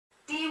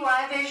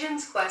DY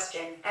Vision's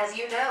question. As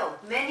you know,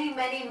 many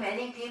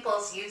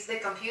people use the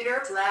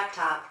computer,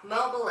 laptop,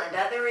 mobile and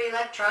other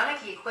electronic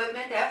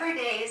equipment every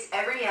days,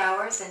 every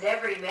hours and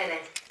every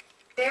minute.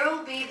 There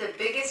will be the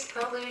biggest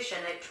pollution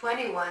at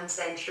 21st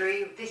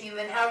century. The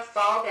human health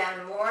fall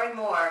down more and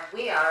more.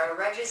 We are a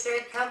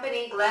registered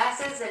company,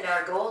 glasses, and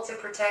our goal to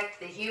protect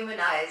the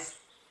human eyes.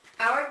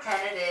 Our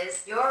tenet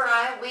is, your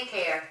eye, we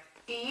care.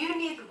 Do you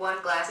need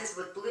one glasses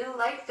with blue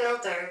light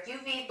filter,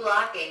 UV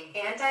blocking,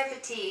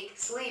 anti-fatigue,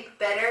 sleep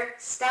better,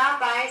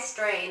 stop eye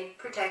strain,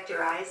 protect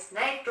your eyes,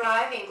 night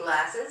driving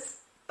glasses?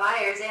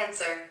 Buyer's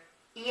answer.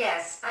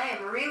 Yes, I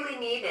am really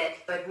needed,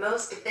 but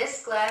most of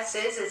this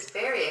glasses is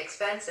very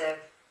expensive.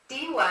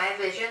 DY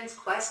Vision's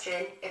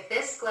question. If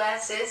this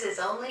glasses is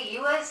only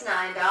US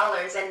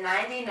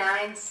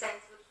 $9.99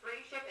 with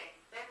free shipping,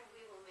 then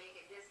we will make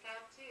a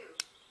discount too.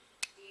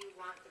 Do you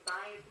want to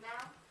buy it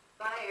now?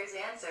 Buyer's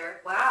answer.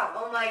 Wow,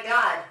 oh my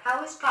god,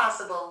 how is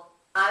possible?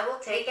 I will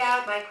take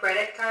out my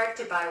credit card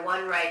to buy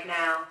one right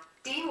now.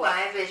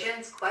 DY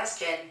Vision's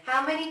question.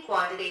 How many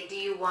quantity do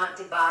you want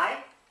to buy?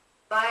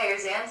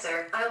 Buyer's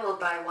answer. I will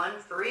buy one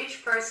for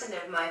each person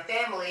of my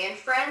family and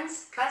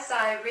friends, cause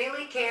I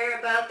really care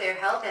about their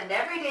health and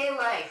everyday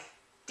life.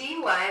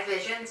 DY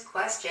Vision's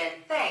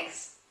question.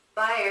 Thanks.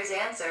 Buyer's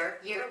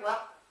answer. You're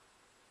welcome.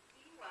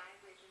 DY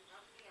Vision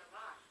helped me a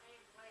lot. I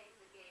am playing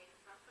the game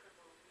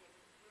comfortable and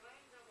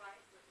enjoying the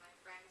life with my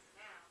friends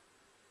now.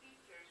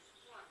 Features.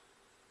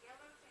 1.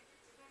 Yellow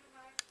tinted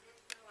synonymous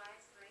digital eye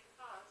strain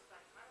caused by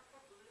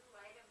harmful blue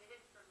light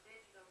emitted from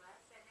digital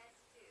SNS.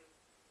 2.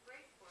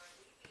 Great for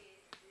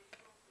alleviating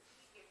visual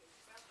fatigue and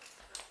suffering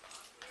from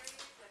long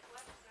periods of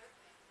web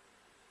surfing.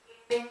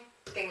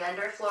 Gaming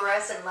under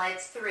fluorescent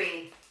lights.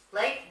 3.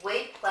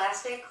 Lightweight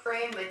plastic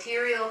frame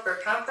material for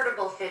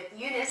comfortable fit,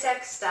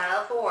 unisex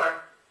style.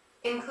 4.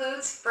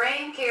 Includes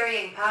frame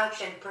carrying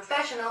pouch and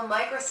professional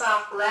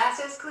Microsoft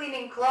glasses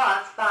cleaning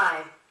cloth.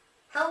 5.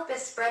 Help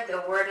us spread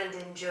the word and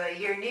enjoy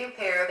your new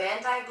pair of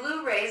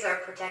anti-blue rays are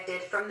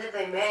protected from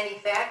the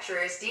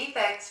manufacturer's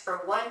defects for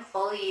 1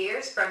 full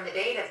year from the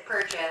date of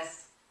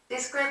purchase.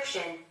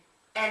 Description.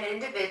 An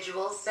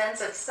individual's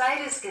sense of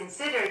sight is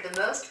considered the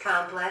most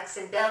complex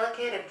and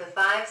delicate of the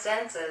 5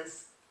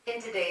 senses.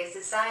 In today's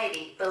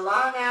society, the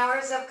long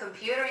hours of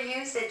computer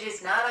usage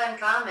is not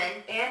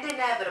uncommon, and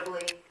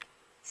inevitably,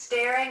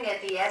 staring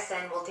at the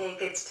SN will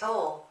take its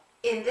toll.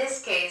 In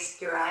this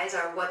case, your eyes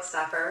are what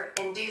suffer,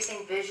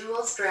 inducing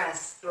visual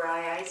stress,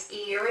 dry eyes,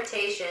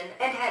 irritation,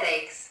 and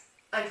headaches.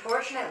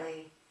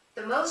 Unfortunately,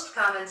 the most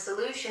common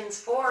solutions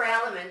 4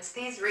 elements.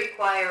 These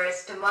require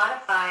us to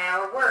modify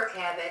our work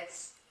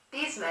habits.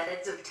 These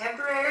methods of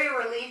temporary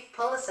relief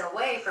pull us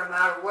away from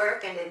our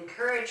work and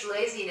encourage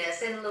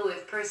laziness in lieu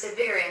of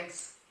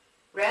perseverance.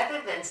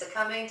 Rather than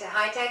succumbing to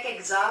high-tech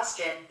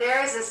exhaustion,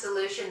 there is a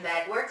solution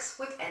that works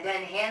with and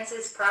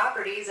enhances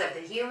properties of the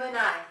human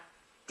eye.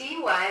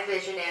 DY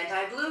Vision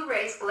Anti-Blue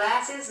Rays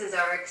Glasses is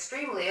our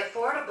extremely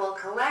affordable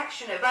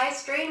collection of eye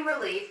strain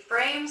relief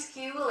frames.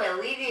 Q will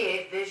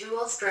alleviate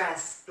visual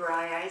stress,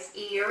 dry eyes,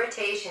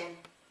 irritation,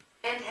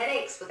 and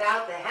headaches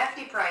without the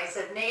hefty price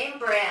of name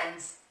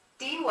brands.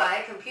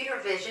 DY Computer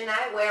Vision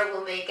Eyewear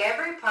will make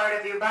every part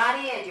of your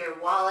body and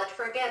your wallet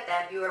forget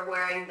that you are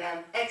wearing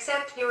them,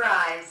 except your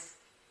eyes.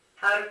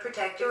 How to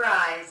protect your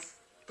eyes.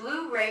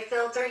 Blue ray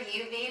filter,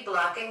 UV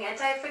blocking,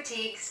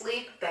 anti-fatigue,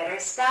 sleep better,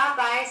 stop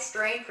eye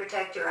strain,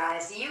 protect your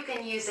eyes. You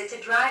can use it to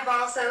drive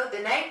also. The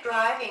night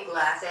driving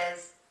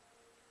glasses.